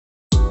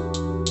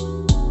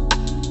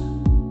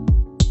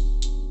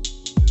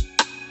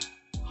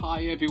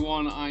Hi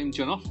everyone, I'm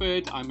John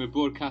Offord. I'm a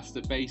broadcaster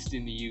based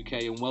in the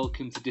UK and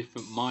welcome to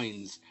Different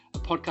Minds, a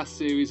podcast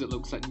series that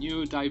looks at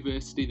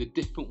neurodiversity, the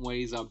different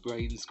ways our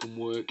brains can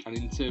work and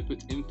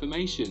interpret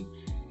information.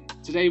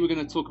 Today we're going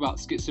to talk about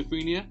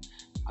schizophrenia.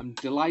 I'm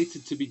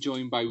delighted to be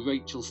joined by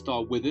Rachel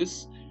Starr with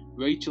us.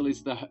 Rachel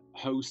is the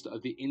host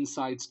of the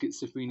Inside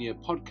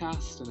Schizophrenia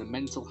podcast and a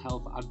mental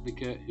health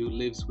advocate who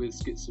lives with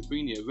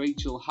schizophrenia.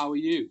 Rachel, how are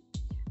you?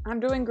 I'm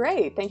doing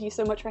great. Thank you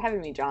so much for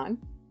having me, John.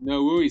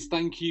 No worries.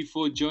 Thank you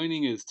for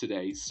joining us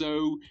today.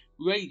 So,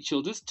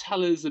 Rachel, just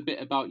tell us a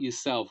bit about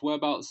yourself.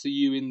 Whereabouts are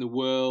you in the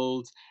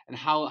world and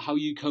how are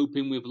you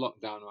coping with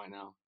lockdown right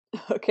now?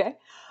 Okay.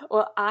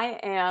 Well, I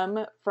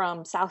am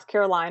from South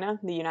Carolina,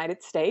 the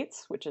United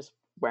States, which is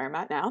where I'm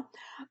at now.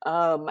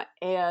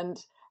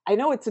 And I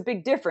know it's a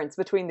big difference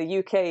between the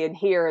UK and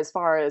here as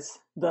far as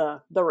the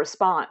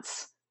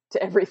response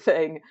to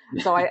everything.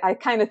 So I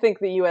kind of think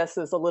the US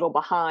is a little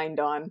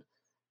behind on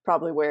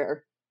probably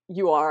where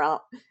you all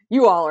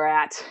are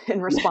at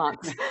in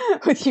response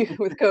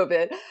with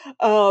COVID.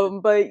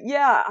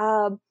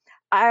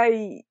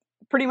 I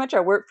pretty much I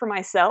work for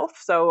myself,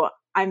 so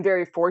I'm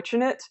very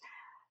fortunate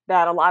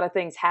that a lot of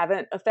things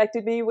haven't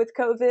affected me with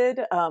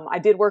COVID. I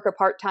did work a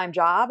part-time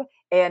job,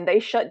 and they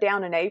shut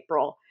down in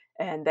April,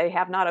 and they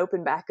have not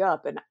opened back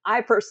up, and I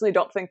personally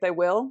don't think they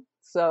will.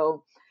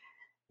 So,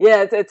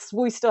 yeah, it's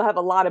we still have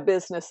a lot of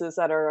businesses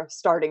that are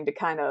starting to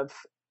kind of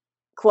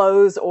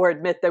close or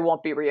admit they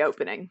won't be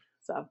reopening.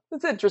 So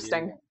it's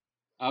interesting.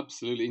 Yeah,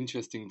 absolutely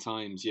interesting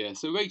times. Yeah.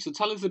 So, Rachel,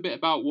 tell us a bit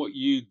about what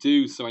you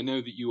do. So, I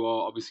know that you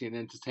are obviously an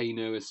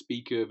entertainer, a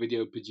speaker, a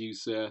video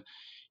producer.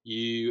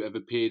 You have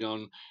appeared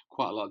on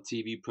quite a lot of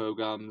TV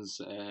programs,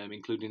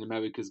 including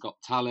America's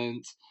Got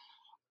Talent.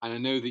 And I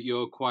know that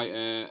you're quite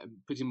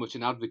pretty much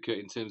an advocate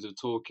in terms of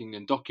talking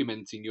and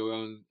documenting your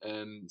own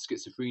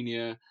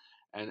schizophrenia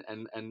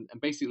and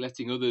basically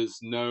letting others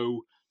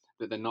know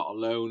that they're not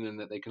alone and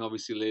that they can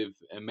obviously live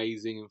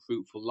amazing and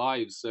fruitful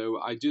lives. So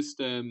I just,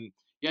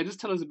 just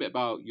tell us a bit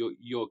about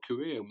your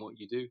career and what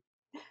you do.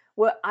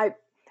 Well,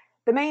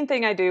 the main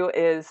thing I do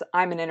is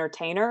I'm an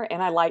entertainer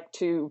and I like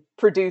to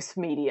produce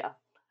media,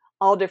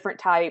 all different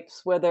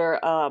types, whether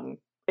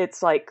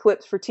it's like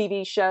clips for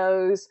TV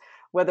shows,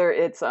 whether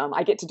it's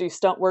I get to do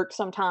stunt work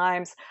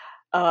sometimes.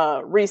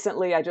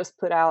 Recently, I just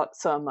put out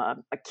some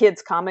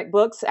kids' comic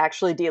books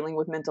actually dealing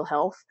with mental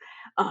health.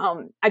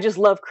 I just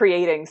love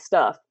creating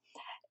stuff.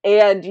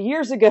 And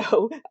years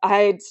ago,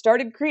 I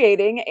started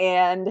creating,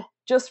 and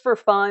just for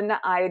fun,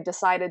 I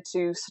decided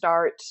to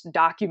start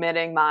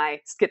documenting my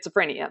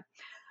schizophrenia.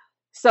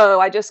 So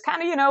I just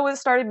kind of,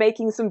 started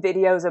making some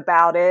videos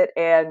about it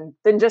and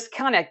then just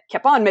kind of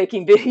kept on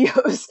making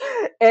videos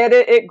and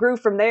it grew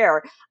from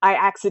there. I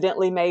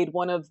accidentally made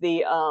one of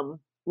the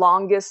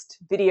longest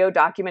video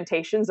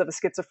documentations of a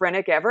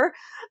schizophrenic ever.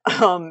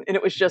 And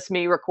it was just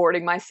me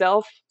recording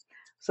myself.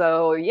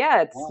 So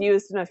yeah, it's Wow.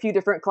 used in a few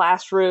different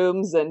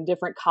classrooms and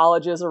different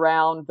colleges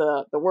around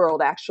the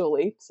world,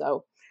 actually.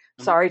 So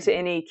sorry to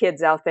Amazing. any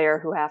kids out there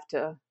who have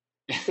to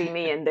see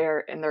me in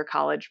their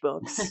college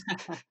books.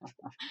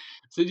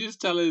 So just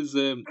tell us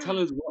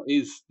what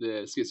is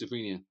the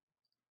schizophrenia?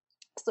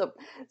 So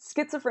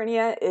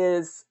schizophrenia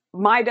is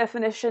my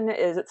definition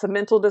is it's a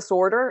mental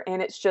disorder and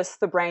it's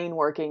just the brain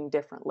working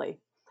differently.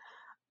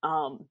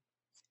 Um,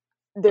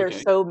 there's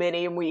Okay. so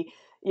many and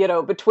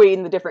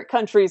between the different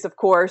countries, of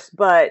course,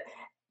 but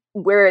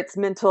where it's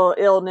mental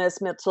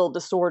illness, mental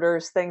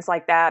disorders, things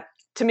like that,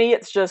 to me,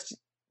 it's just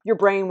your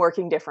brain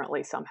working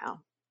differently somehow.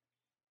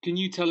 Can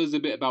you tell us a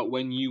bit about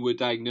when you were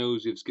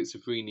diagnosed with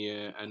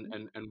schizophrenia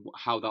and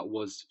how that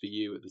was for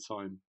you at the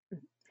time?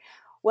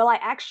 Well,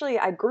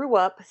 I grew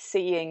up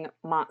seeing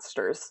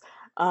monsters,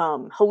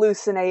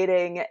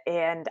 hallucinating,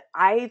 and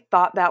I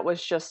thought that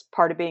was just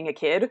part of being a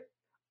kid.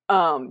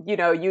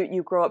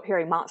 You grow up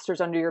hearing monsters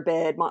under your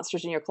bed,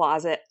 monsters in your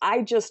closet.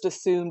 I just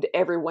assumed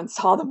everyone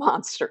saw the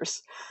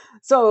monsters.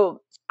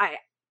 So I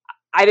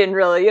didn't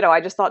really,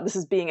 I just thought this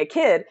is being a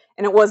kid.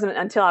 And it wasn't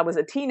until I was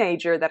a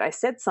teenager that I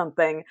said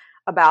something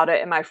about it.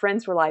 And my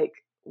friends were like,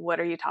 "What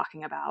are you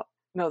talking about?"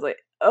 And I was like,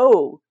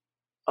 oh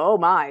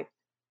my,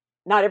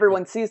 not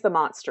everyone sees the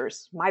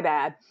monsters. My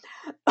bad.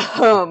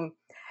 Um,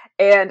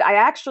 and I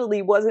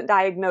actually wasn't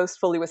diagnosed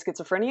fully with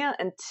schizophrenia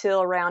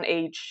until around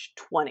age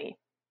 20.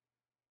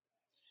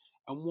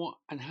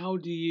 And how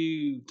do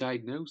you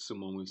diagnose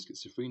someone with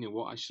schizophrenia?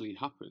 What actually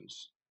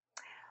happens?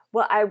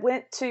 Well, I'd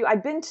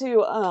been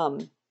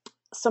to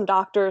some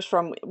doctors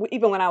from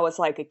even when I was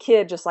like a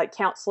kid, just like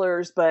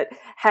counselors, but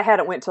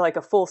hadn't went to like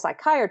a full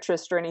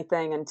psychiatrist or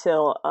anything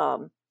until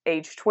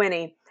age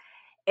 20.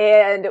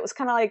 And it was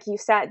kind of like you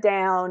sat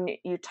down,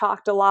 you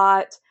talked a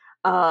lot.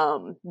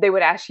 They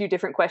would ask you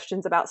different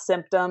questions about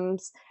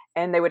symptoms,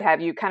 and they would have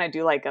you kind of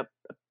do like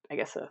I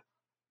guess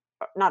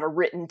not a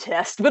written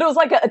test, but it was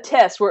like a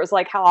test where it was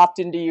like, how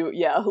often do you,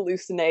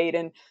 hallucinate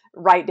and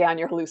write down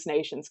your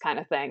hallucinations kind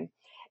of thing.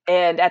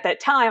 And at that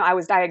time, I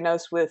was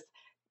diagnosed with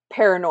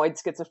paranoid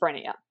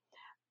schizophrenia,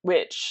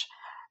 which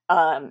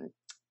um,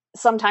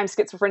 sometimes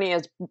schizophrenia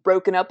is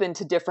broken up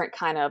into different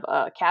kind of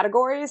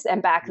categories.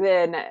 And back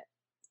then,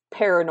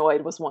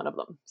 paranoid was one of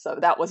them. So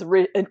that was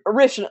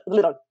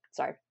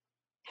sorry.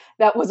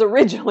 That was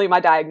originally my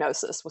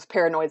diagnosis, was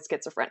paranoid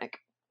schizophrenic.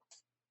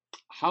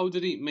 How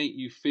did it make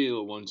you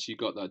feel once you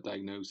got that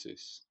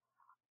diagnosis?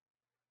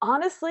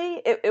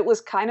 Honestly, it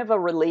was kind of a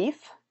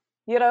relief,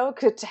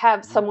 to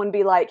have Mhm. someone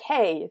be like,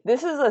 hey,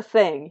 this is a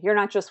thing. You're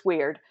not just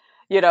weird,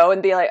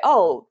 and be like,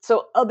 oh,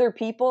 so other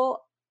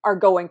people are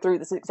going through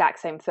this exact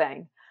same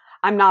thing.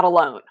 I'm not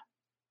alone.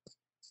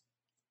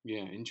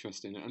 Yeah,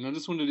 interesting. And I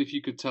just wondered if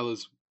you could tell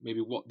us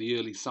maybe what the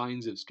early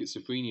signs of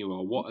schizophrenia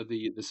are. What are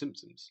the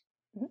symptoms?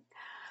 Mhm.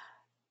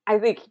 I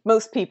think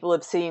most people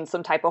have seen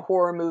some type of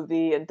horror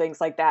movie and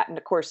things like that. And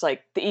of course,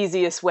 like the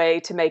easiest way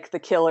to make the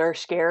killer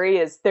scary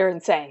is they're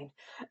insane.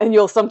 And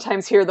you'll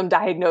sometimes hear them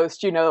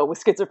diagnosed,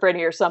 with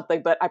schizophrenia or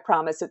something, but I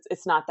promise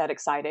it's not that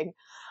exciting.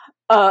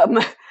 Um,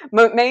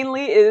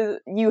 Mainly is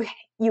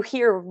you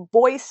hear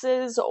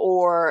voices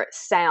or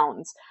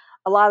sounds.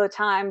 A lot of the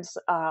times,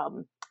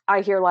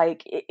 I hear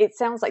like it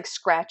sounds like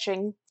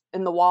scratching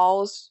in the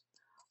walls,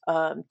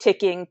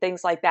 ticking,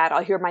 things like that.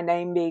 I'll hear my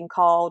name being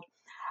called.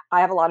 I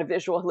have a lot of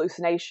visual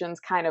hallucinations.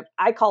 Kind of,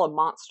 I call them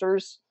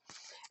monsters,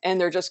 and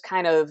they're just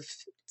kind of.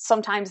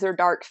 Sometimes they're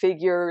dark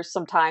figures.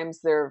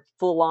 Sometimes they're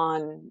full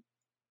on.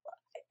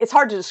 It's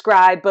hard to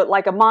describe, but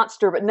like a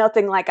monster, but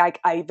nothing like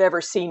I've ever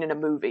seen in a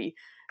movie.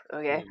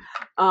 Okay.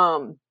 Yeah.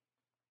 Um,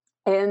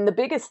 and the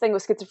biggest thing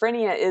with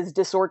schizophrenia is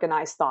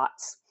disorganized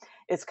thoughts.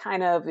 It's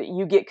kind of,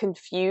 you get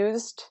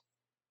confused,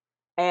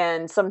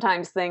 and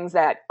sometimes things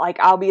that, like,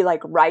 I'll be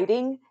like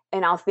writing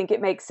and I'll think it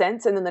makes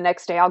sense. And then the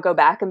next day I'll go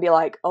back and be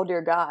like, oh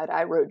dear God,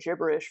 I wrote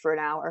gibberish for an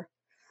hour.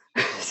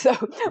 So,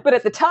 but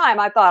at the time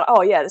I thought,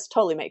 oh yeah, this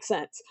totally makes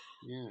sense.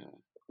 Yeah.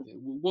 Yeah.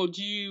 Well,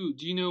 do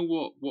you know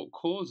what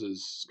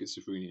causes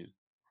schizophrenia?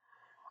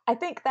 I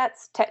think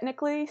that's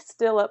technically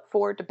still up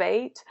for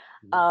debate.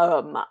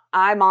 Mhm.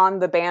 I'm on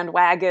the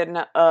bandwagon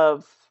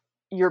of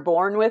you're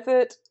born with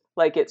it.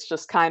 Like it's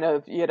just kind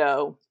of,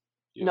 Yeah.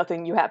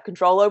 nothing you have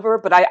control over.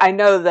 But I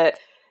know that,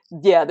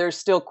 yeah, there's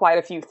still quite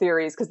a few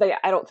theories because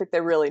I don't think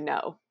they really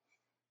know.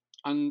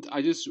 And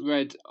I just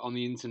read on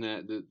the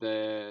internet that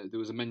there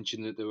was a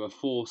mention that there were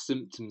four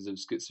symptoms of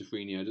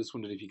schizophrenia. I just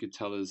wondered if you could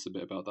tell us a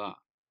bit about that.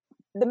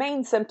 The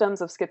main symptoms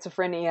of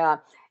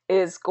schizophrenia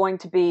is going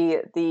to be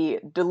the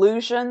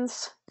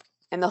delusions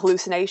and the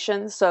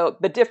hallucinations. So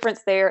the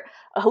difference there,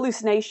 a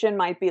hallucination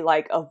might be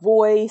like a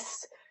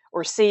voice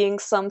or seeing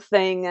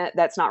something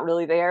that's not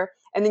really there.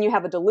 And then you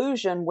have a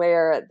delusion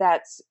where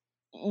that's,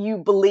 you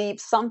believe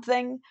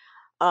something.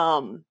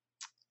 Um,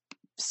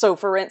 so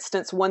for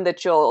instance, one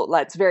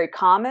that's very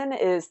common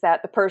is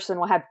that the person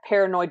will have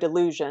paranoid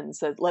delusions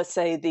that, let's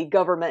say, the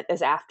government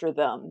is after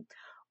them,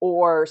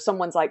 or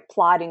someone's like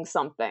plotting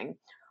something.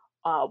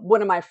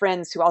 One of my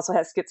friends who also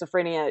has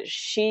schizophrenia,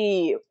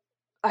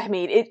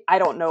 I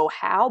don't know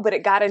how, but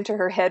it got into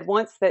her head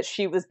once that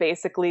she was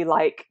basically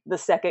like the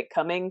second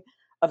coming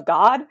of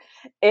God,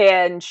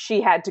 and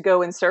she had to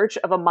go in search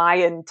of a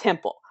Mayan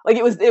temple. Like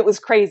it was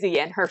crazy,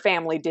 and her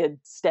family did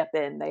step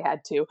in; they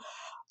had to.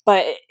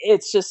 But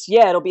it's just,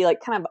 yeah, it'll be like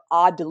kind of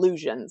odd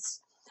delusions,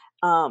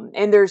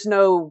 and there is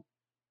no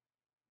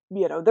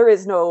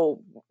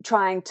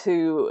trying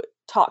to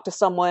talk to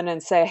someone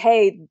and say,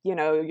 hey,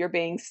 you're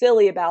being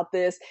silly about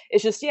this.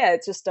 It's just, yeah,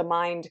 it's just the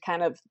mind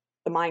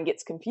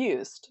gets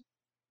confused.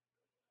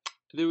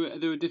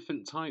 There are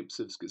different types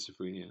of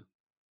schizophrenia.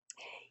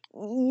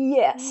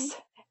 Yes.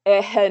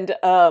 And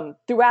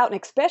throughout,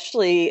 and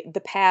especially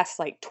the past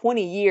like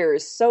 20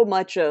 years, so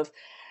much of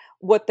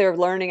what they're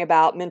learning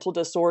about mental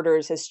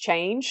disorders has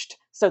changed.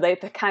 So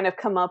they've kind of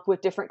come up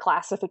with different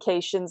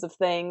classifications of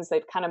things.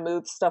 They've kind of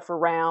moved stuff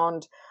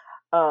around,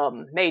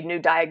 made new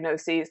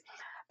diagnoses.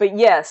 But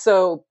yeah,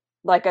 so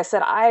like I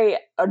said, I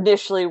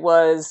initially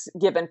was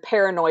given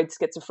paranoid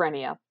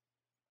schizophrenia.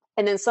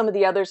 And then some of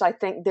the others, I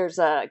think there's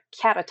a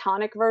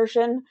catatonic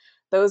version.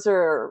 Those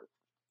are,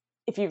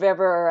 if you've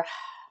ever,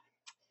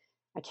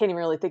 I can't even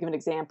really think of an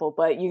example,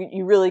 but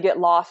you really get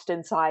lost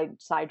inside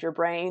your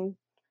brain.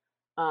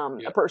 A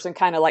Yeah. person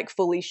kind of like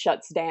fully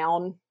shuts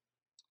down.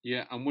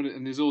 Yeah,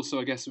 and there's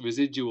also, I guess,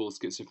 residual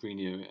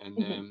schizophrenia and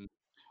Mhm.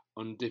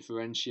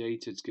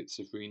 undifferentiated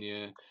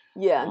schizophrenia.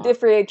 Yeah, Uh,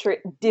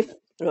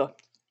 ugh.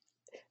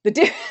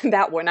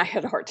 That one I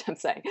had a hard time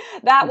saying.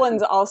 That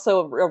one's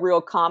also a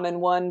real common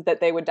one that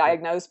they would yeah,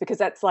 diagnose, because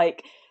that's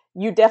like,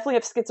 you definitely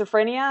have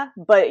schizophrenia,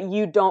 but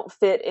you don't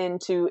fit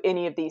into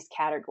any of these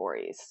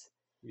categories.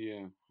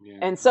 yeah, yeah.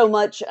 And so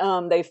much,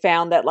 they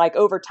found that like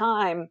over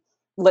time,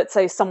 let's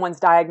say someone's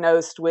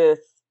diagnosed with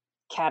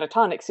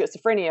catatonic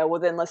schizophrenia, well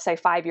then let's say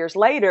 5 years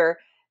later,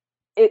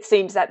 it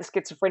seems that the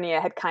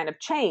schizophrenia had kind of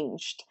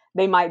changed.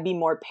 They might be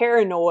more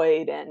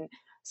paranoid, and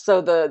so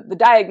the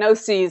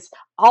diagnoses,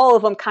 all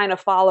of them kind of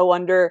follow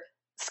under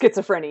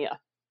schizophrenia.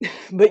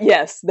 But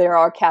yes, there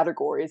are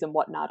categories and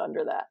whatnot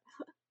under that.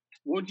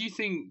 What do you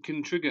think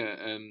can trigger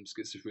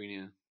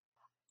schizophrenia?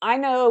 I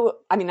know,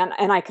 I mean,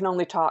 and I can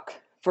only talk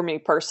for me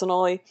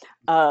personally.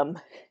 Um,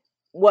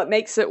 what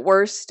makes it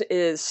worst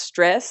is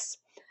stress.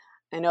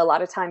 I know a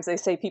lot of times they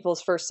say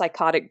people's first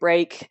psychotic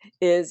break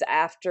is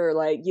after,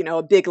 like,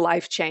 a big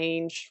life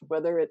change,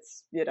 whether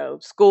it's,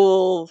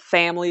 school,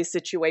 family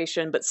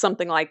situation, but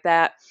something like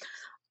that.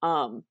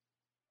 Um,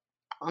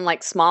 on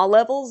like small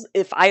levels,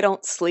 if I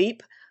don't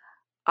sleep,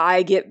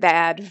 I get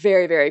bad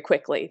very, very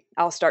quickly.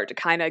 I'll start to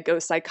kind of go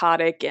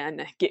psychotic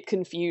and get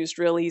confused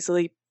real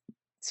easily.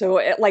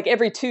 So, like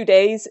every 2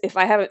 days, if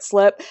I haven't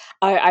slept,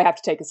 I have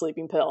to take a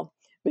sleeping pill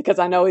because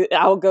I know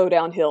I'll go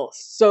downhill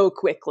so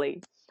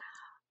quickly.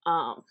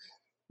 Um,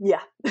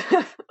 yeah.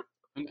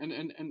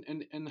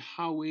 And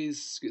how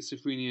is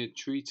schizophrenia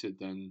treated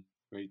then,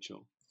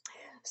 Rachel?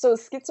 So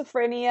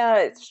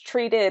schizophrenia, it's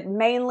treated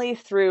mainly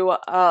through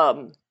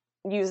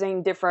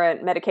using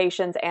different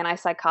medications,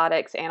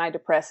 antipsychotics,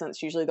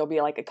 antidepressants. Usually there'll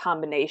be like a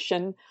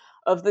combination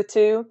of the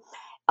two.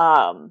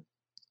 Um,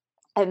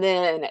 and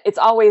then it's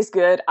always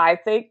good, I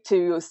think,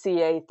 to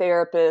see a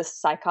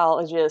therapist,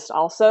 psychologist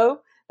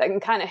also that can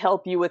kind of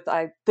help you with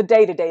the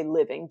day-to-day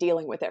living,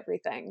 dealing with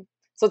everything.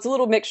 So it's a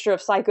little mixture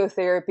of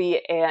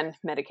psychotherapy and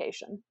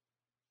medication.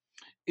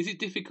 Is it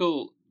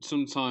difficult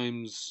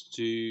sometimes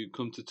to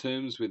come to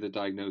terms with a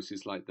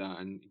diagnosis like that?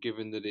 And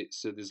given that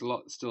there's a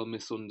lot still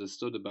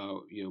misunderstood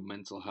about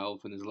mental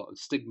health, and there's a lot of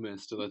stigma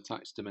still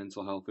attached to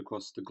mental health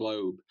across the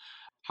globe,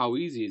 how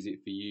easy is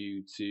it for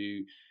you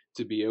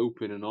to be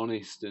open and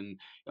honest? And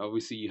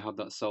obviously, you have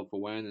that self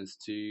awareness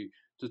to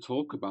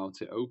talk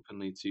about it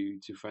openly to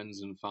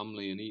friends and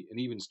family, and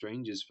even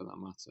strangers for that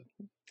matter.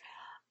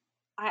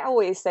 I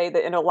always say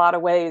that in a lot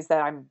of ways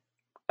that I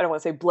don't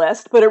want to say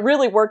blessed, but it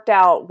really worked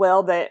out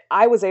well that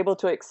I was able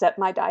to accept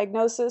my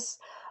diagnosis,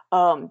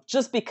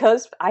 just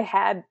because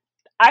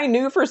I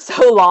knew for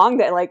so long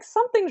that like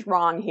something's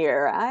wrong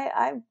here.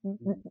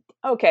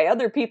 Okay,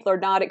 other people are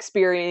not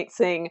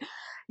experiencing,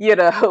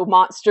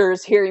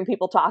 monsters, hearing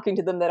people talking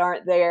to them that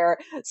aren't there.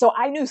 So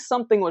I knew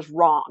something was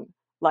wrong.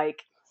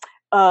 Like,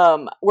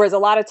 whereas a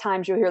lot of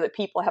times you'll hear that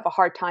people have a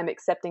hard time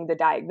accepting the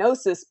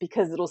diagnosis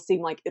because it'll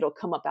seem like it'll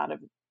come up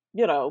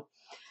you know,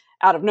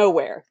 out of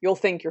nowhere. You'll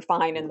think you're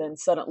fine, and then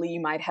suddenly you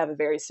might have a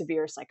very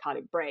severe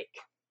psychotic break.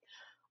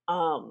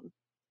 Um,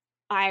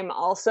 I'm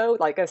also,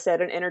 like I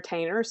said, an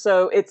entertainer,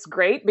 so it's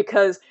great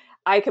because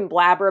I can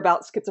blabber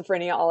about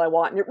schizophrenia all I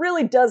want, and it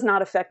really does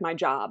not affect my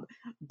job.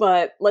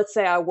 But let's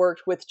say I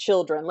worked with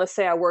children, let's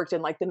say I worked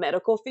in like the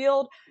medical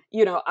field,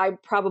 I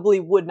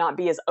probably would not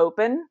be as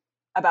open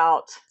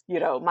about,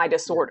 my Yeah,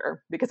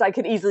 disorder because I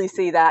could easily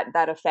see that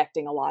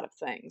affecting a lot of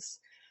things.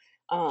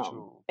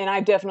 sure. And I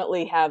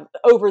definitely have,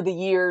 over the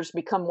years,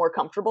 become more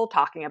comfortable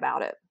talking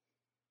about it.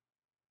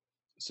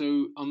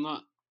 So on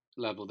that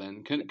level,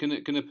 then,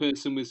 can a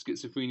person with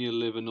schizophrenia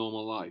live a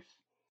normal life?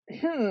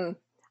 Hmm.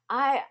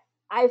 I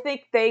I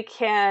think they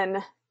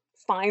can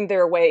find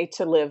their way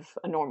to live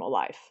a normal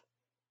life.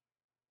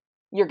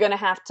 You're gonna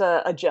have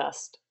to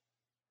adjust.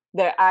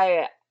 That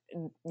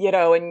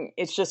and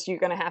it's just you're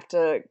gonna have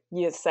to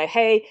say,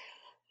 hey,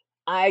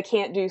 I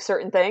can't do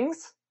certain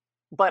things,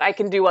 but I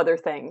can do other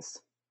things.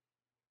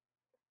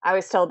 I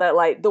always tell that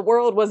like the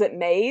world wasn't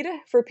made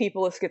for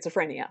people with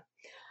schizophrenia.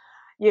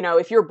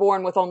 If you're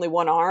born with only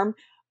one arm,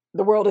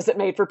 the world isn't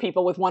made for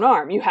people with one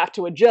arm. You have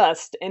to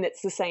adjust, and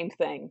it's the same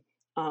thing.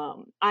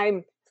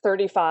 I'm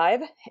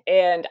 35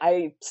 and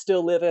I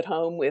still live at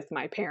home with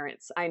my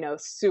parents. I know,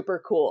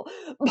 super cool,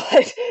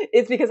 but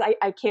it's because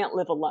I can't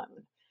live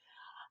alone.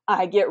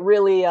 I get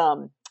really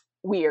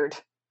weird,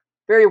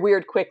 very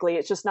weird quickly.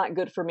 It's just not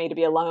good for me to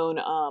be alone.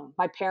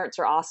 My parents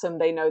are awesome.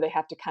 They know they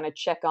have to kind of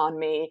check on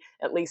me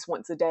at least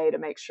once a day to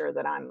make sure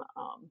that I'm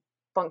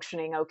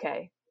functioning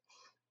okay.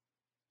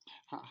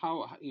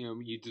 How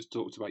you just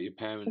talked about your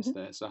parents Mhm.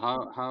 there. So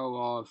how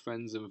are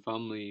friends and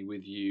family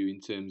with you in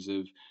terms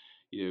of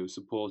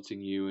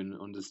supporting you and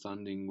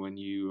understanding when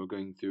you are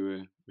going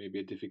through maybe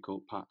a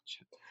difficult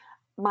patch?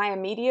 My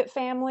immediate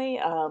family,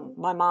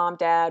 my mom,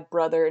 dad,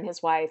 brother, and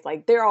his wife,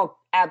 like they're all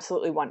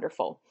absolutely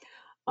wonderful.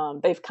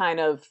 They've kind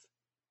of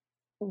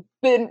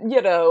been,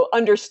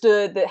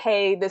 understood that,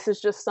 hey, this is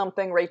just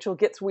something. Rachel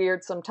gets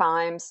weird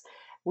sometimes.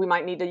 We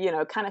might need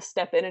to, kind of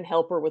step in and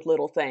help her with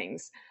little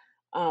things.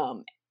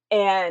 Um,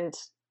 and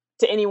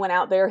to anyone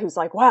out there who's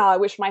like, wow, I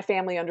wish my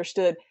family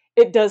understood,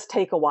 it does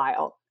take a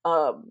while.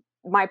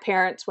 My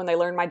parents, when they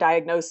learned my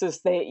diagnosis,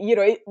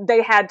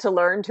 they had to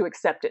learn to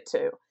accept it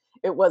too.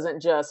 It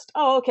wasn't just,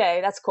 oh,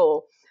 okay, that's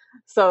cool.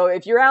 So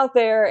if you're out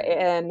there Mm.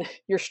 and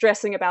you're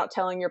stressing about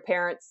telling your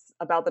parents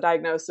about the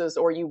diagnosis,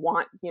 or you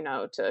want,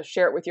 to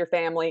share it with your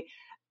family,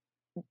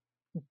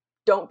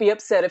 don't be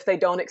upset if they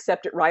don't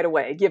accept it right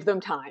away. Give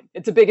them time.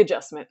 It's a big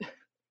adjustment.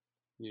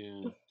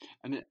 Yeah.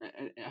 And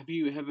have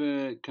you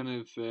ever kind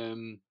of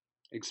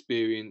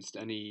experienced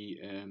any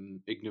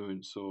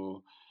ignorance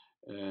or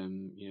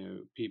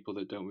people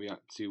that don't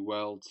react too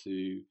well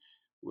to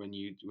when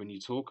you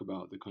talk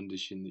about the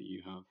condition that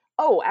you have?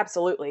 Oh,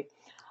 absolutely.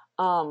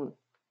 Um,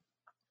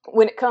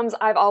 when it comes,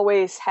 I've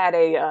always had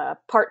a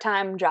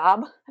part-time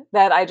job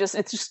that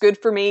it's just good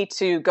for me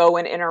to go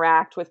and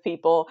interact with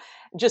people,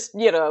 just,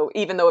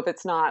 even though if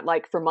it's not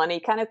like for money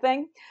kind of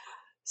thing.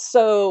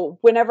 So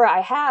whenever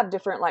I have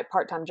different like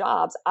part-time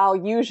jobs, I'll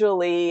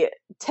usually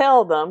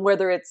tell them,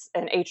 whether it's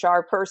an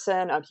HR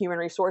person of human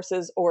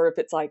resources or if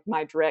it's like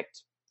my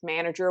direct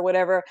manager or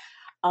whatever,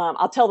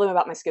 I'll tell them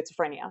about my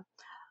schizophrenia.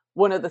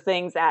 One of the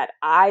things that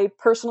I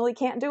personally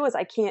can't do is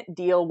I can't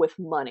deal with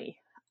money.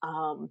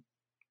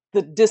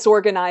 The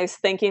disorganized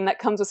thinking that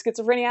comes with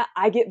schizophrenia,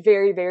 I get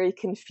very, very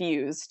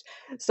confused.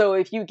 So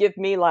if you give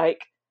me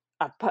like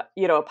a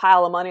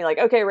pile of money, like,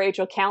 okay,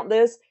 Rachel, count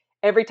this.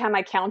 Every time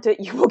I count it,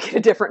 you will get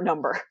a different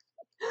number.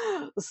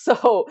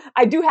 So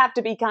I do have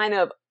to be kind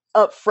of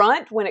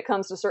upfront when it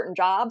comes to certain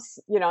jobs,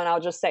 and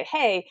I'll just say,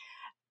 hey,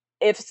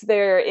 if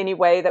there any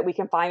way that we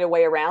can find a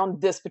way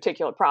around this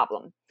particular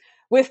problem.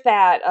 With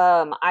that,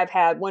 I've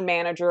had one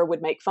manager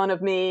would make fun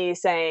of me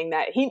saying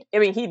that he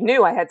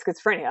knew I had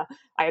schizophrenia.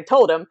 I had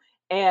told him,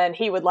 and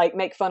he would like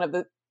make fun of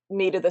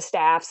me to the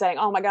staff saying,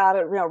 oh my God,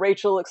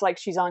 Rachel looks like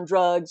she's on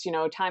drugs.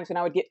 Times when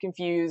I would get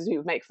confused, he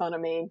would make fun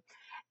of me.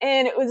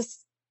 And it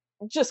was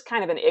just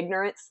kind of an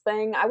ignorance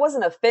thing. I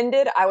wasn't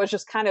offended. I was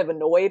just kind of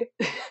annoyed.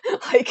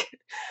 like,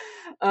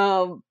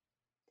 um,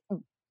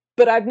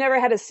 but I've never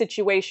had a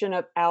situation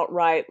of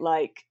outright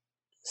like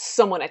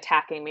someone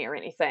attacking me or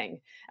anything.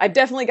 I've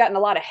definitely gotten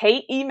a lot of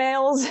hate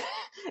emails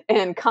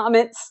and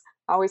comments.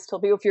 I always tell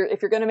people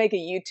if you're going to make a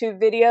YouTube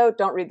video,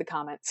 don't read the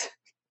comments.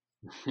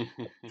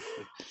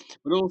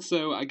 But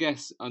also, I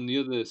guess on the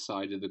other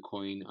side of the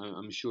coin,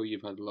 I'm sure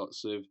you've had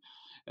lots of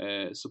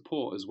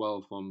support as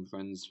well from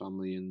friends,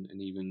 family,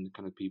 and even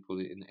kind of people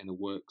in a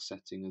work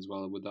setting as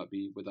well. Would that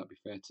be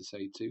fair to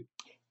say too?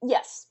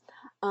 Yes.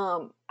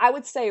 I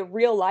would say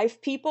real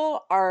life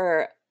people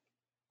are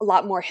a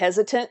lot more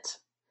hesitant.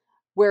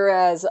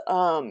 Whereas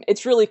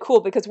it's really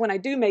cool because when I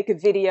do make a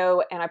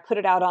video and I put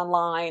it out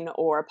online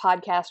or a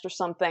podcast or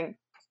something,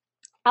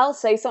 I'll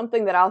say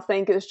something that I'll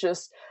think is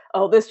just,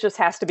 oh, this just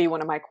has to be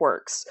one of my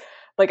quirks.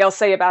 Like I'll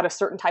say about a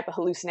certain type of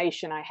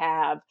hallucination I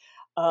have.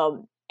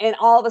 And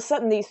all of a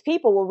sudden, these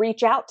people will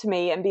reach out to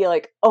me and be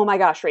like, oh my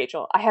gosh,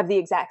 Rachel, I have the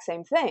exact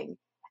same thing.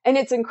 And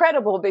it's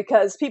incredible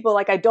because people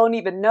like I don't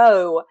even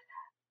know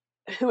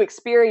who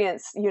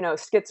experience,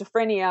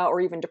 schizophrenia or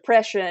even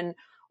depression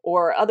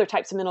or other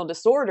types of mental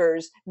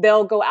disorders,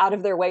 they'll go out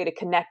of their way to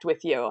connect with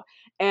you.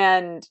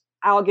 And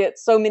I'll get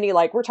so many,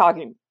 like, we're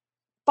talking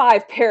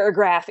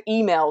 5-paragraph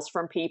emails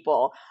from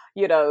people,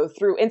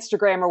 through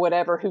Instagram or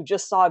whatever, who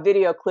just saw a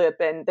video clip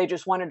and they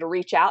just wanted to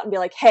reach out and be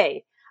like,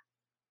 hey,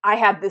 I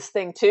have this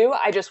thing too.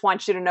 I just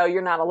want you to know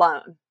you're not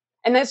alone.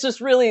 And that's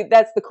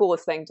the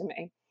coolest thing to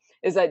me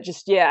is that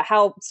just, yeah,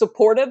 how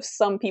supportive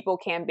some people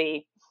can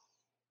be.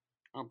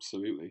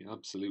 Absolutely,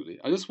 absolutely.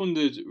 I just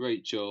wondered,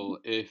 Rachel,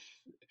 if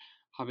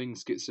having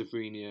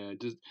schizophrenia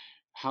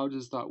how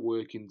does that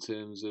work in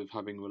terms of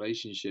having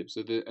relationships?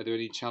 Are there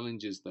any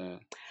challenges there?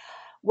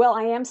 Well,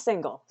 I am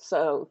single.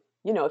 So,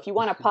 if you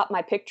want to pop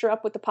my picture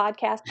up with the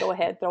podcast, go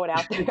ahead, throw it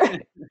out there.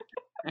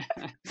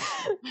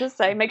 Just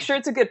say, make sure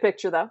it's a good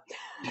picture though.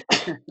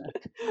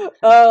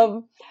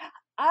 um,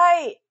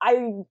 I,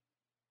 I,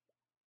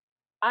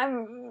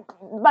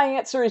 my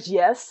answer is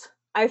yes.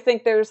 I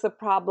think there's the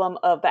problem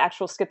of the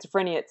actual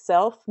schizophrenia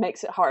itself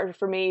makes it hard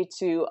for me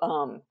to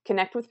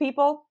connect with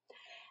people.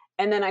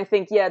 And then I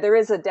think, yeah, there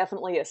is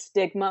definitely a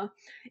stigma.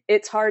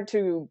 It's hard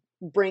to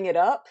bring it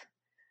up.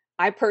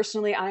 I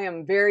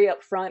am very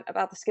upfront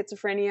about the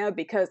schizophrenia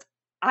because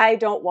I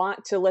don't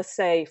want to, let's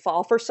say,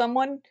 fall for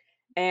someone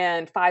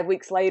and 5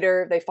 weeks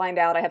later they find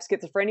out I have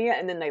schizophrenia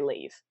and then they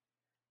leave.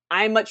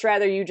 I much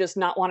rather you just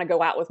not want to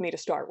go out with me to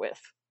start with.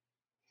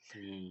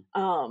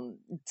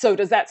 So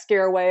does that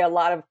scare away a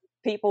lot of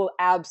people?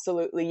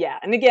 Absolutely, yeah.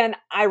 And again,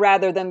 I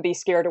rather them be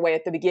scared away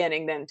at the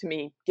beginning than to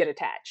me get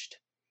attached.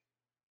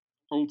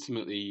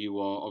 Ultimately, you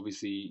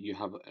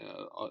have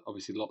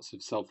obviously lots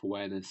of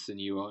self-awareness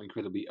and you are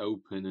incredibly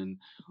open, and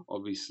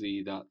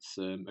obviously that's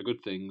a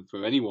good thing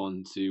for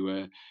anyone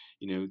to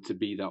to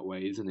be that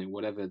way, isn't it?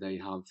 Whatever they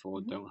have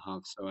or don't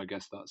have. So I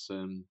guess that's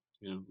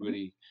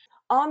really.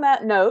 On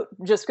that note,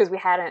 just because we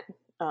hadn't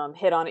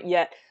hit on it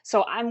yet,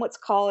 so I'm what's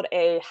called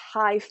a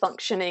high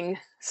functioning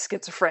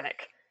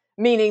schizophrenic,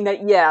 meaning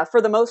that, yeah,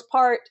 for the most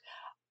part,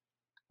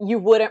 you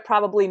wouldn't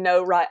probably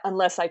know right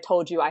unless I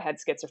told you I had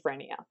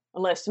schizophrenia,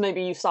 unless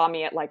maybe you saw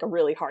me at like a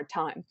really hard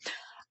time.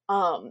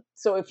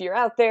 So if you're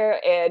out there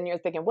and you're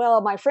thinking,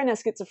 well, my friend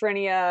has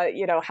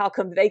schizophrenia, how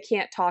come they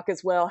can't talk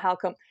as well? How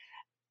come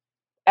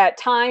at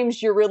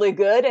times you're really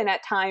good and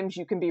at times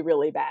you can be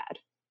really bad?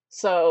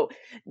 So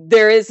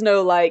there is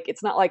no like,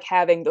 it's not like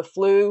having the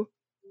flu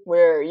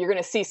where you're going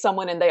to see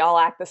someone and they all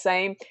act the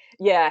same.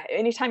 Yeah,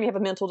 anytime you have a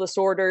mental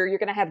disorder, you're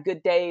going to have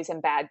good days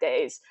and bad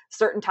days.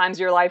 Certain times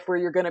of your life where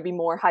you're going to be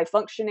more high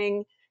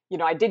functioning.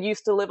 I did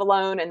used to live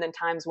alone, and then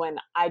times when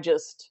I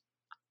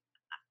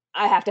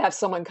have to have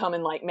someone come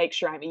and like make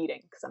sure I'm eating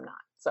because I'm not.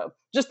 So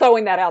just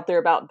throwing that out there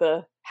about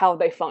how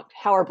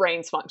our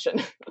brains function.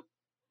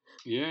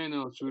 Yeah,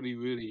 no, it's really,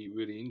 really,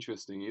 really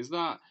interesting. Is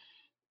that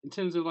in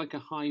terms of like a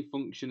high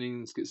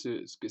functioning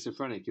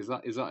schizophrenic? Is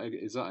that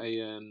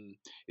an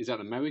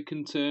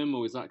American term,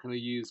 or is that kind of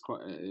used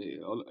quite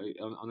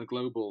on a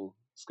global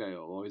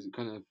scale, or is it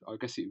kind of? I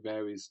guess it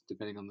varies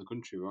depending on the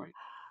country, right?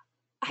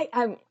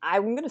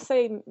 I'm gonna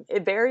say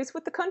it varies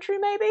with the country.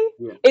 Maybe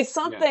Yeah, it's yeah,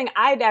 something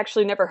I'd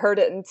actually never heard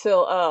it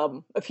until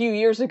a few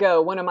years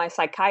ago. One of my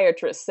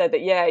psychiatrists said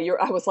that yeah,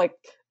 you're. I was like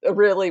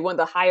really one of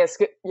the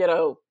highest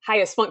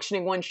highest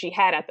functioning ones she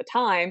had at the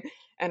time,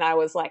 and I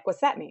was like, what's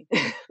that mean?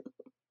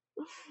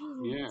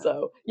 yeah.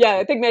 So yeah, I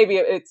Interesting. think maybe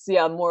it's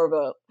more of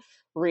a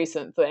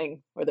recent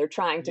thing where they're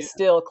trying to Yeah.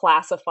 still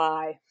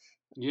classify.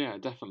 Yeah,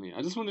 definitely.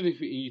 I just wondered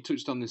if you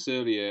touched on this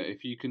earlier.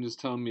 If you can just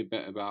tell me a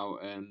bit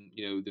about,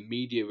 the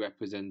media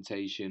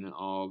representation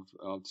of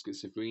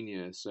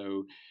schizophrenia.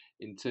 So,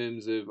 in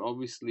terms of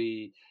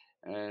obviously,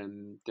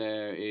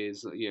 there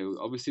is,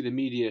 obviously the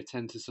media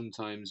tend to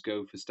sometimes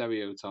go for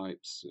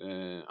stereotypes,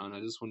 and I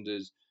just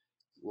wondered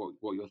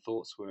what your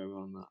thoughts were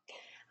around that.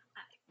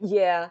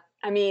 Yeah,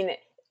 I mean,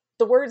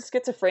 the word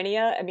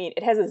schizophrenia, I mean,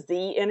 it has a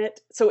Z in it,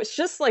 so it's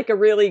just like a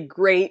really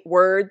great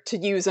word to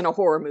use in a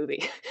horror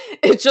movie.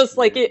 It's just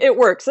like Yeah, it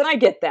works, and I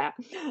get that.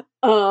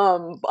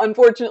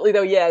 Unfortunately,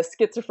 though, yes,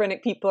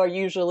 schizophrenic people are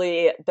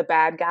usually the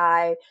bad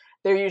guy.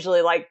 They're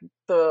usually like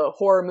the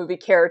horror movie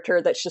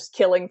character that's just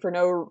killing for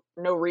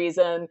no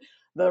reason.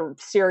 The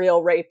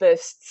serial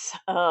rapists,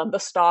 the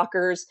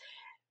stalkers.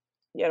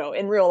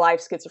 In real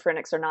life,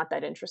 schizophrenics are not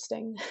that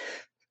interesting.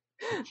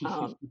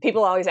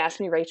 People always ask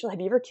me, Rachel, have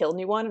you ever killed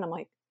anyone? And I'm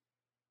like,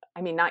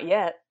 I mean, not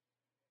yet.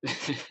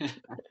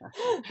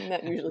 And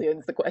that usually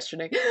ends the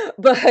questioning.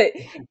 But,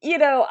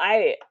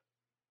 I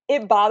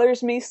it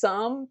bothers me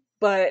some,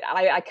 but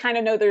I kind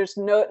of know there's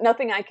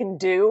nothing I can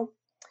do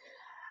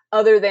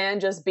other than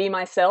just be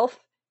myself.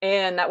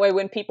 And that way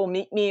when people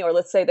meet me or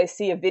let's say they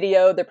see a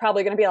video, they're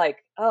probably gonna be like,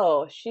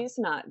 oh, she's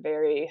not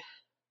very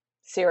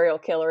serial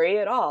killery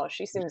at all.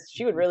 She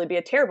would really be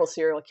a terrible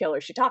serial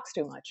killer. She talks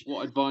too much.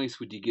 What advice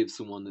would you give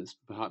someone that's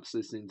perhaps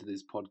listening to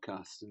this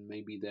podcast and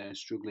maybe they're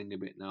struggling a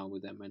bit now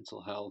with their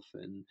mental health,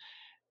 and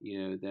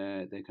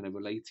they're kind of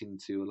relating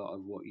to a lot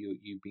of what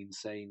you've been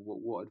saying?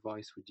 What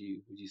advice would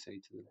you say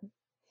to them?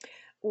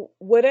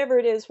 Whatever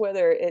it is,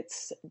 whether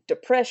it's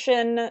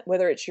depression,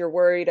 whether it's you're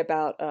worried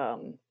about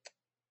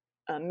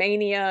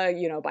mania,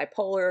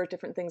 bipolar,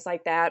 different things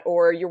like that,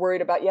 or you're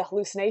worried about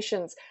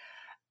hallucinations,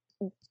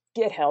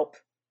 get help.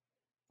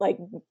 Like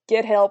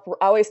get help.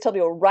 I always tell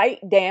people write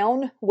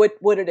down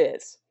what it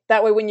is.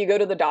 That way, when you go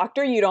to the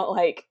doctor, you don't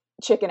like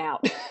chicken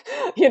out.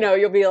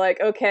 You'll be like,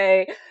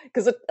 okay,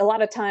 because a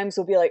lot of times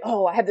we'll be like,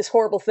 oh, I have this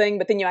horrible thing,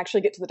 but then you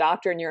actually get to the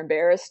doctor and you're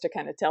embarrassed to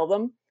kind of tell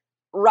them.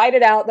 Write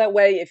it out. That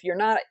way, if you're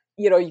not,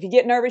 if you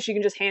get nervous, you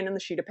can just hand in the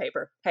sheet of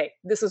paper. Hey,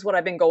 this is what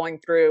I've been going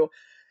through,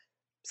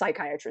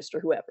 psychiatrist or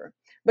whoever.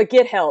 But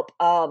get help.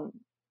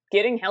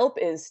 Getting help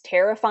is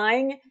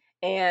terrifying,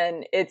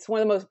 and it's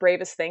one of the most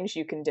bravest things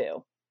you can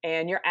do.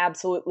 And you're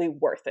absolutely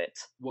worth it.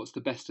 What's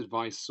the best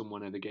advice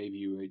someone ever gave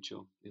you,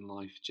 Rachel, in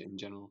life in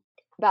general?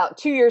 About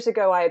 2 years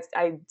ago, I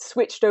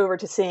switched over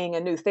to seeing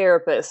a new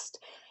therapist,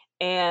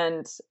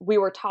 and we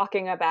were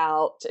talking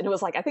about, and it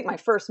was like I think my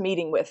first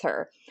meeting with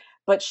her,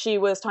 but she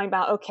was talking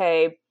about,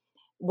 okay,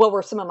 what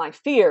were some of my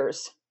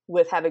fears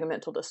with having a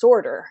mental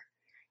disorder?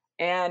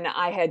 And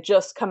I had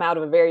just come out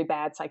of a very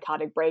bad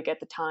psychotic break at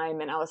the time,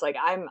 and I was like,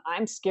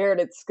 I'm scared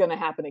it's going to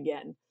happen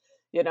again.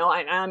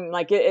 I'm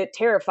like it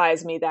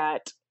terrifies me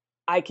that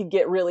I could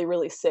get really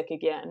really sick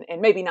again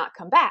and maybe not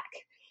come back.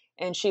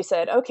 And she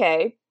said,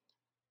 okay,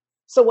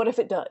 so what if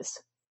it does?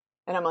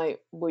 And I'm like,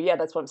 well, yeah,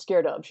 that's what I'm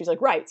scared of. She's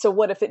like, right. So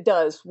what if it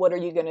does? What are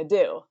you going to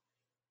do?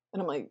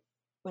 And I'm like,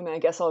 I mean, I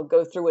guess I'll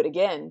go through it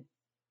again. And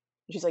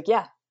she's like,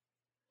 yeah.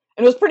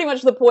 And it was pretty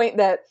much the point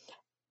that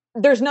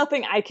there's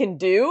nothing I can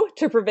do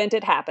to prevent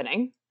it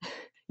happening,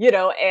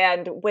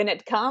 and when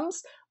it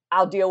comes,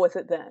 I'll deal with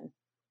it then.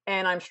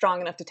 And I'm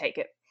strong enough to take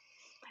it.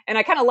 And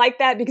I kind of like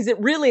that because it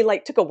really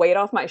like took a weight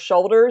off my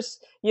shoulders,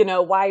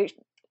 why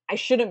I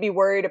shouldn't be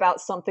worried about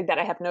something that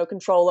I have no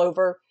control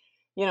over.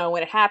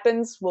 When it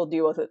happens, we'll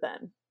deal with it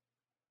then.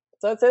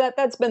 So I'd say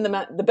that's been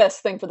the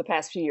best thing for the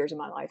past few years of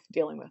my life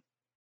dealing with.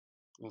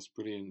 That's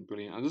brilliant,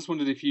 brilliant. I just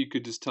wondered if you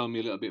could just tell me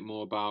a little bit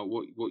more about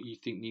what you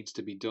think needs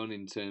to be done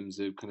in terms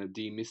of kind of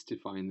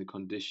demystifying the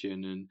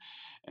condition,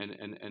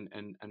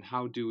 and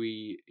how do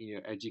we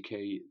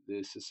educate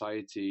the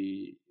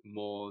society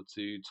more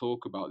to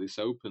talk about this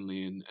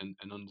openly and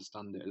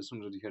understand it. I just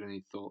wondered if you had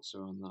any thoughts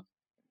around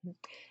that.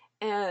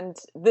 And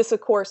this,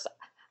 of course,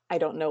 I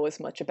don't know as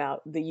much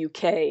about the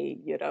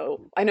UK,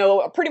 I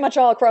know pretty much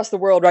all across the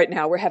world right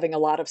now, we're having a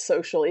lot of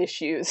social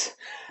issues.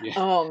 Yeah,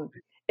 Um,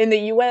 in the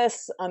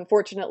US,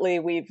 unfortunately,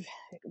 we've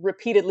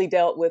repeatedly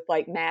dealt with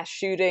like mass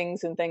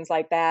shootings and things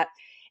like that.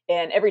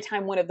 And every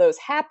time one of those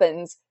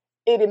happens,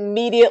 it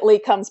immediately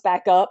comes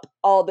back up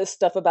all this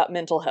stuff about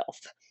mental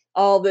health.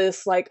 All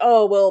this, like,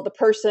 oh, well, the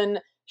person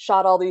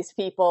shot all these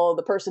people,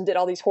 the person did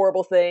all these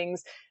horrible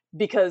things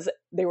because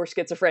they were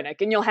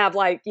schizophrenic. And you'll have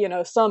like,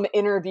 some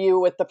interview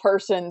with the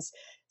person's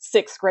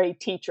sixth grade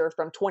teacher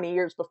from 20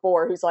 years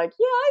before who's like,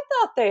 yeah, I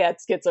thought they had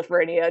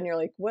schizophrenia. And you're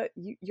like, what?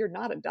 You're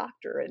not a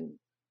doctor. And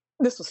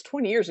this was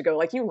 20 years ago.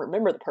 Like, you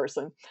remember the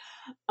person.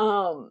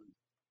 Um,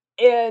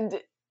 and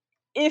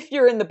if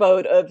you're in the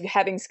boat of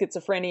having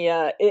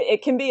schizophrenia,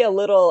 it can be a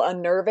little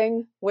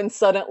unnerving when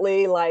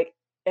suddenly, like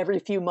every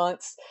few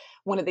months,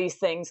 one of these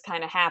things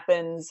kind of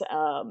happens.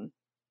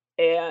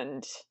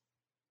 And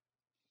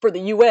for the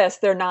US,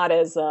 they're not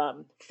as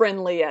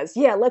friendly as,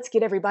 yeah, let's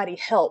get everybody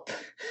help.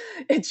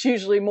 It's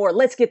usually more,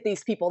 let's get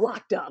these people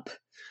locked up.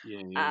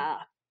 Yeah, yeah. Uh,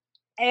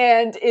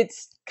 and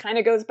it's kind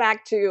of goes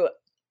back to,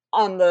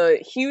 on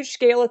the huge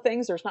scale of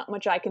things, there's not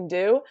much I can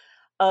do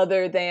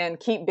other than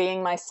keep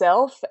being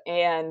myself.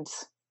 And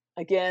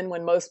again,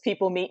 when most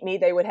people meet me,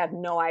 they would have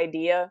no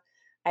idea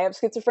I have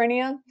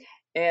schizophrenia.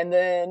 And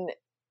then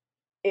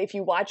if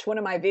you watch one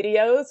of my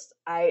videos,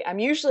 I'm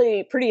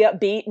usually pretty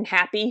upbeat and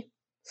happy.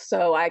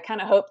 So I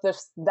kind of hope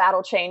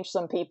that'll change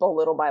some people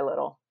little by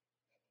little.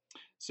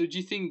 So do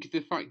you think the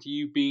fact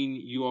you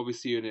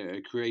obviously are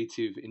a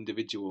creative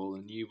individual,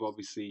 and you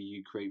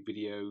create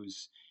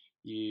videos,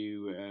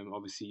 you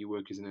obviously you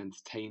work as an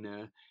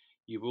entertainer,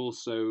 you've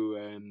also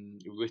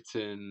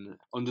written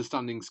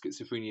Understanding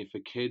Schizophrenia for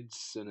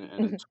Kids and a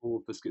Mhm.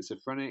 tool for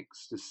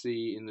schizophrenics to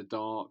see in the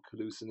dark,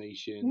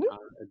 hallucination, Mhm.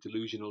 and a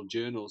delusional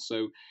journal.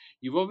 So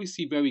you're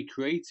obviously very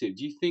creative.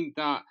 Do you think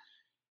that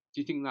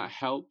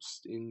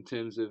helps in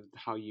terms of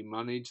how you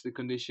manage the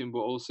condition? But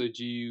also,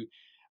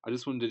 I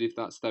just wondered if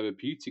that's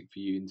therapeutic for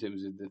you in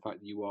terms of the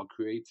fact that you are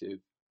creative.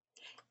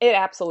 It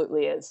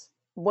absolutely is.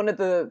 One of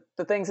the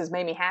things that's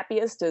made me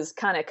happiest is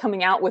kind of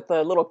coming out with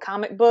the little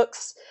comic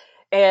books,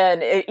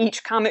 and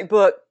each comic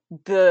book,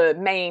 the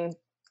main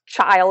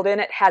child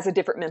in it has a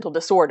different mental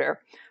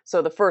disorder.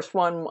 So the first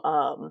one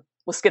was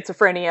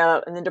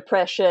schizophrenia, and then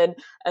depression,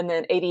 and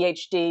then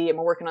ADHD, and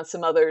we're working on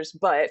some others.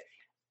 But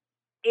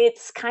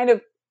it's kind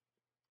of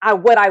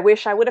what I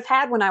wish I would have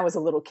had when I was a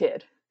little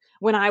kid.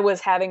 When I was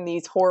having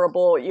these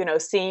horrible,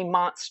 seeing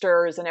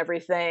monsters and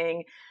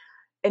everything,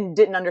 and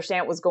didn't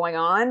understand what was going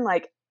on.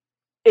 Like,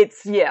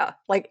 it's, yeah,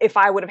 like if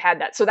I would have had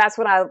that. So that's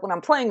when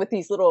I'm playing with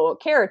these little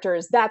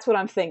characters, that's what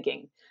I'm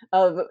thinking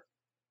of,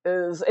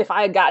 is if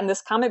I had gotten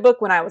this comic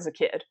book when I was a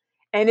kid.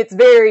 And it's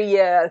very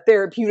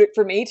therapeutic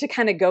for me to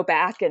kind of go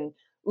back and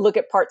look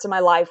at parts of my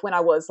life when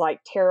I was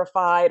like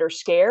terrified or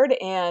scared,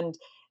 and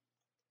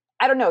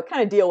I don't know,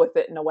 kind of deal with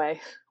it in a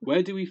way.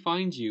 Where do we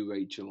find you,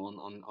 Rachel,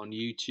 on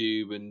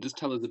YouTube? And just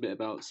tell us a bit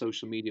about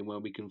social media and where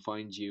we can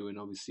find you. And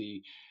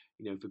obviously,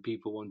 for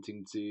people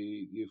wanting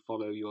to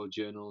follow your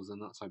journals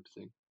and that type of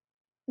thing.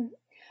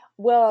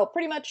 Well,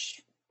 pretty much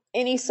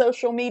any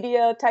social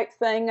media type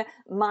thing.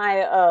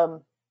 My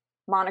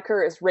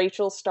moniker is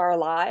Rachel Star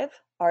Live,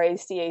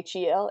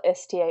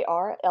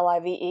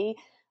 RachelStarLive.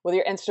 With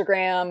your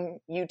Instagram,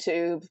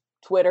 YouTube,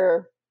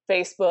 Twitter,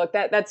 Facebook,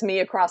 that's me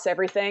across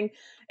everything.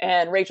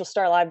 And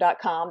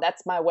RachelStarLive.com,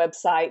 that's my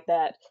website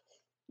that,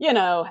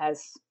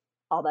 has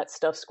all that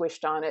stuff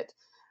squished on it.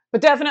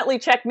 But definitely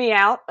check me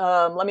out.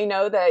 Let me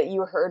know that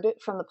you heard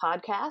it from the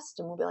podcast,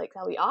 and we'll be like,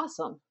 that'll be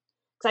awesome.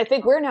 Because I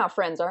think we're now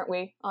friends, aren't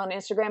we, on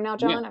Instagram now, Yeah,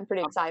 John? I'm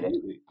pretty excited.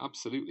 absolutely,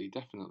 absolutely,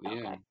 definitely,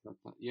 yeah,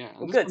 Okay. yeah.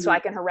 I'm Well, just good. So wondering. I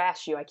can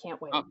harass you. I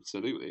can't wait.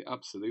 Absolutely,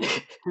 absolutely.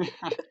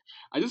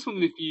 I just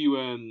wondered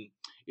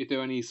if there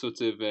are any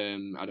sort of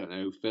I don't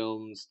know,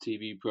 films,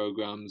 TV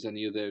programs,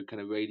 any other kind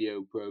of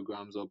radio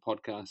programs or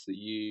podcasts that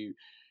you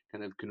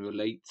kind of can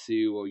relate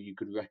to, or you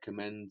could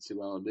recommend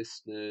to our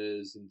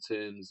listeners in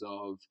terms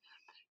of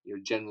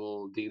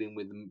general dealing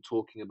with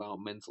talking about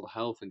mental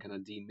health and kind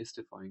of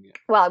demystifying it.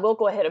 Well, I will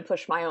go ahead and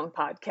push my own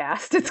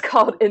podcast. It's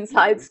called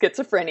Inside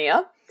Absolutely.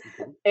 Schizophrenia.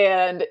 Okay.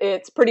 And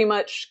it's pretty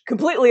much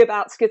completely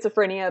about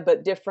schizophrenia,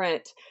 but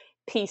different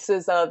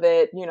pieces of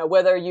it.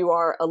 Whether you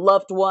are a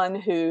loved one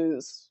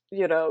who's,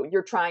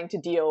 you're trying to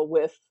deal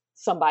with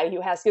somebody who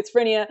has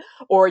schizophrenia,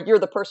 or you're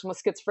the person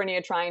with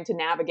schizophrenia trying to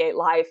navigate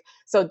life.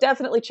 So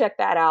definitely check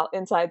that out,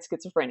 Inside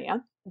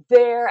Schizophrenia.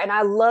 There, and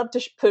I love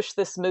to push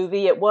this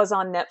movie. It was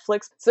on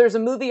Netflix. So there's a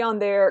movie on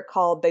there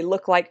called They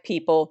Look Like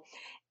People.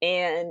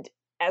 And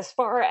as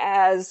far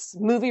as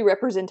movie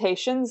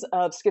representations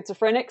of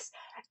schizophrenics,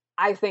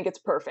 I think it's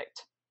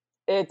perfect.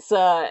 It's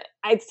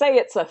I'd say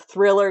it's a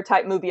thriller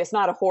type movie. It's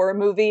not a horror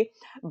movie,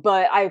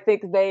 but I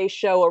think they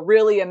show a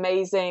really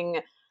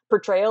amazing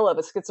portrayal of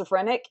a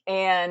schizophrenic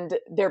and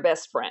their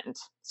best friend.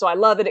 So I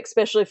love it,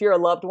 especially if you're a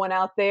loved one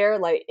out there.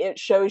 Like, it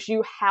shows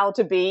you how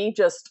to be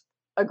just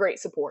a great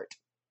support,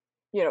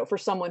 for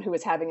someone who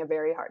is having a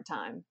very hard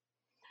time.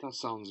 That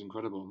sounds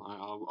incredible.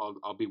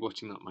 I'll be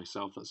watching that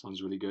myself. That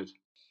sounds really good.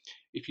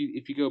 If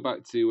you go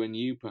back to when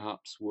you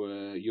perhaps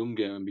were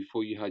younger and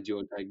before you had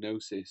your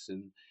diagnosis,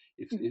 and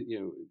if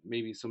Mhm.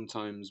 maybe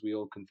sometimes we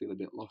all can feel a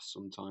bit lost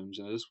sometimes.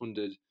 And I just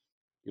wondered,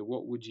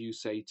 what would you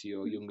say to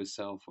your younger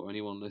self or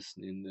anyone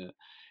listening that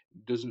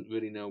doesn't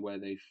really know where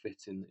they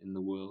fit in the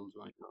world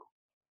right now?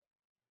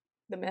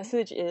 The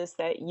message is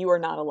that you are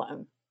not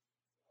alone.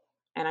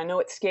 And I know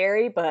it's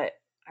scary, but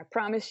I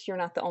promise you're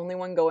not the only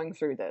one going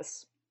through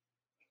this.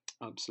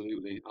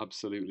 Absolutely,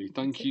 absolutely. That's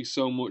Thank it. you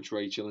so much,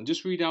 Rachel. And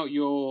just read out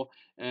your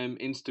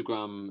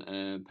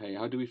Instagram page.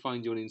 How do we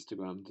find you on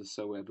Instagram, just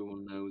so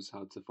everyone knows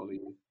how to follow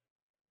you?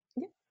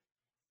 Yeah.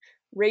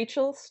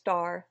 Rachel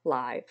Star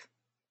Live.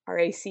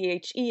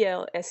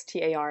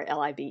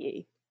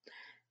 RachelStarLive.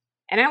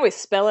 And I always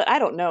spell it. I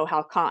don't know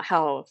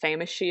how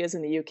famous she is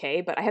in the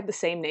UK, but I have the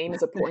same name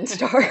as a porn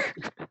star.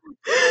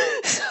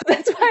 So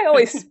that's why I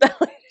always spell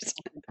it.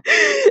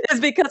 Is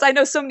because I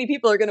know so many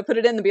people are going to put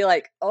it in and be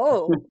like,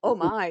 "Oh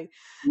my."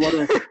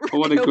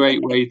 What a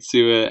great way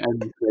to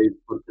end today's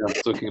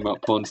podcast talking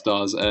about porn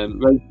stars.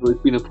 Rachel,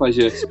 it's been a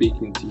pleasure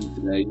speaking to you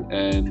today.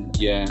 And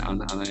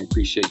I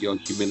appreciate your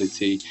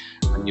humility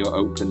and your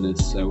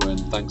openness. So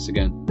thanks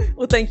again.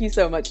 Well, thank you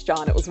so much,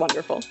 John. It was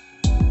wonderful.